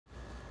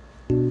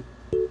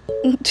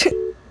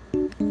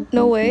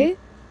No way.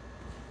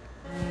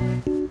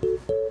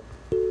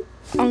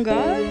 On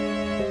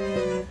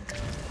God?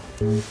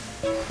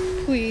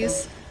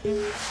 Please.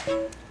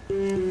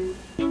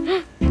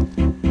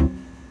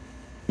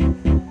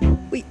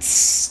 Wait,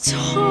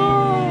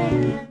 stop!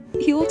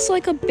 He looks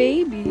like a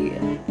baby.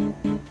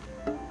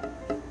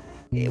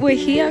 Wait,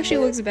 he actually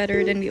looks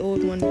better than the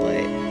old one,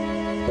 but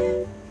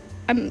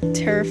I'm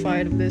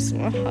terrified of this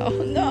one.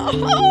 Oh, no!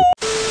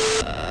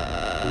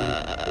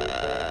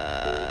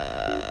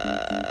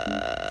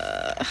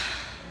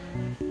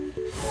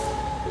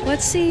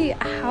 Let's see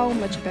how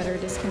much better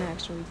this can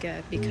actually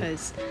get,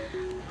 because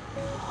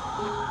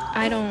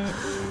I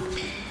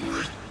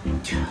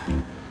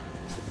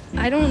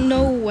don't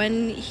know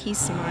when he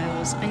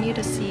smiles. I need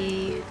to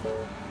see.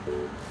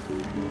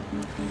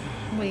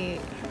 Wait.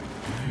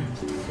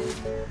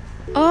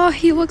 Oh,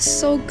 he looks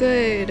so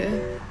good.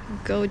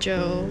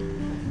 Gojo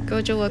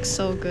looks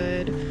so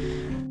good.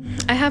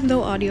 I have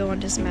no audio on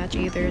this match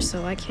either,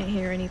 so I can't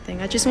hear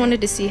anything. I just wanted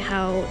to see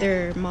how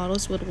their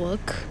models would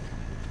look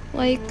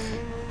like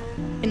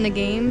in the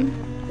game.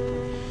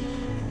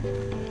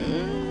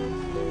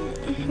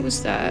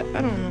 Who's that?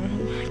 I don't know.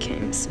 I can't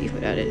even see who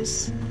that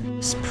is.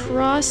 It's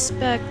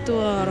Prospector.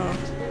 I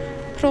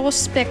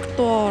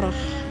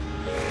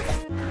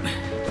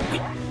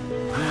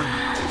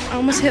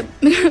almost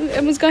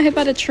got hit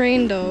by the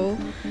train though.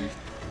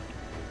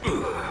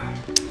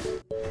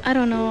 I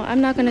don't know.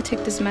 I'm not gonna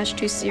take this match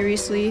too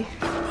seriously,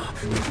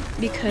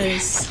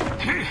 because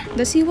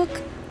does he look?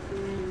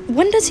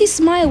 When does he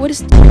smile? What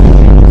is?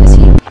 Because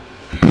he?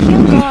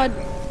 Oh God!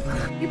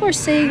 People are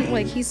saying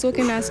like he's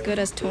looking as good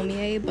as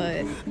Tomie,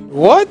 but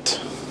what?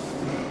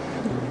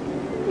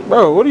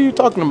 Bro, what are you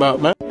talking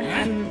about, man?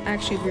 I'm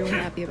actually really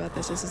happy about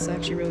this. This is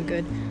actually really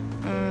good.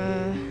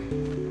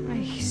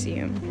 I see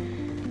him.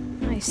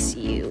 I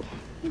see you.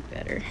 You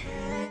better.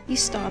 He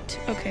stopped.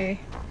 Okay.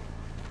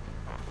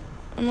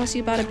 Unless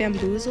you about to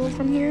bamboozle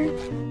from here.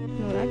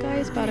 No, that guy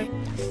is about to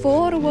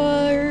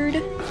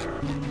forward.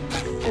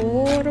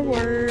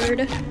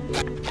 Forward.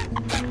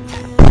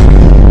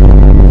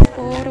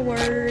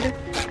 Forward.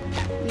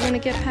 You're gonna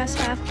get past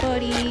half,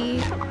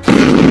 buddy.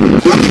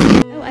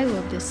 Oh, I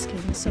love this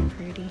skin. It's so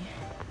pretty.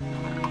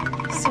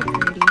 So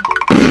pretty.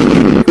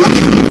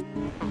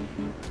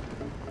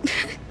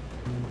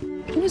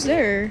 Who's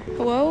there?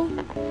 Hello?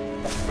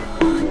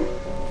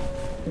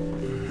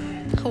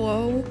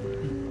 Hello?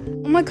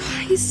 Oh my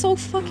God, he's so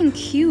fucking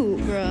cute,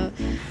 bruh.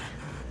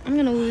 I'm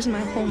gonna lose my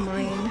whole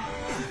mind.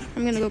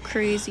 I'm gonna go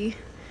crazy.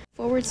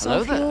 Forward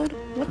Soulfield?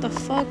 What the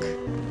fuck?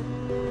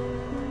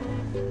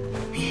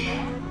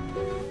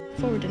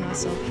 Forward did not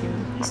self-heal.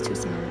 He's too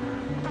smart.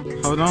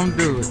 Hold on,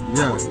 do it.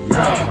 Yeah.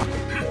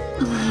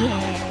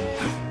 Yeah.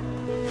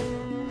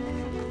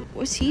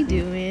 What's he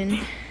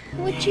doing?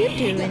 What you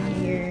doing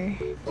here?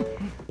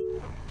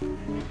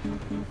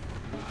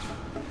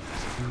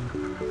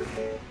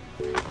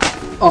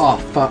 Oh,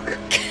 fuck.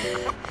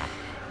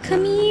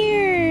 Come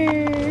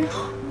here.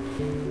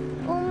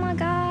 Oh my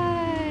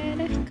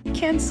God.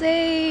 Can't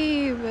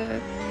save.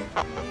 Oh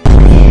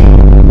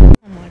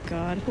my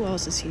God. Who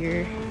else is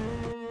here?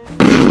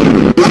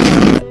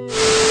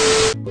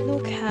 No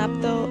cap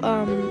though.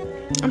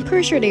 I'm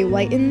pretty sure they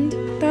whitened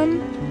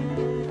them.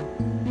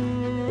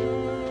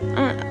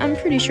 I'm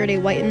pretty sure they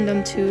whitened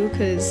them too,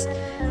 cause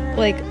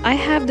like I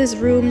have this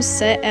room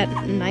set at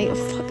night. Oh,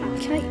 fuck,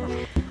 can I?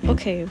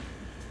 Okay,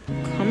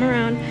 come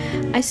around.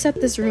 I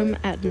set this room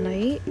at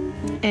night,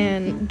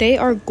 and they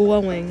are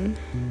glowing.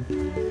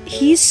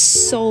 He's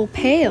so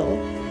pale.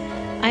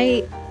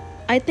 I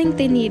think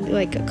they need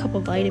like a couple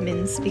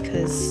vitamins,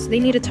 because they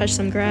need to touch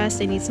some grass.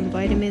 They need some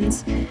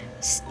vitamins.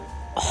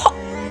 Oh.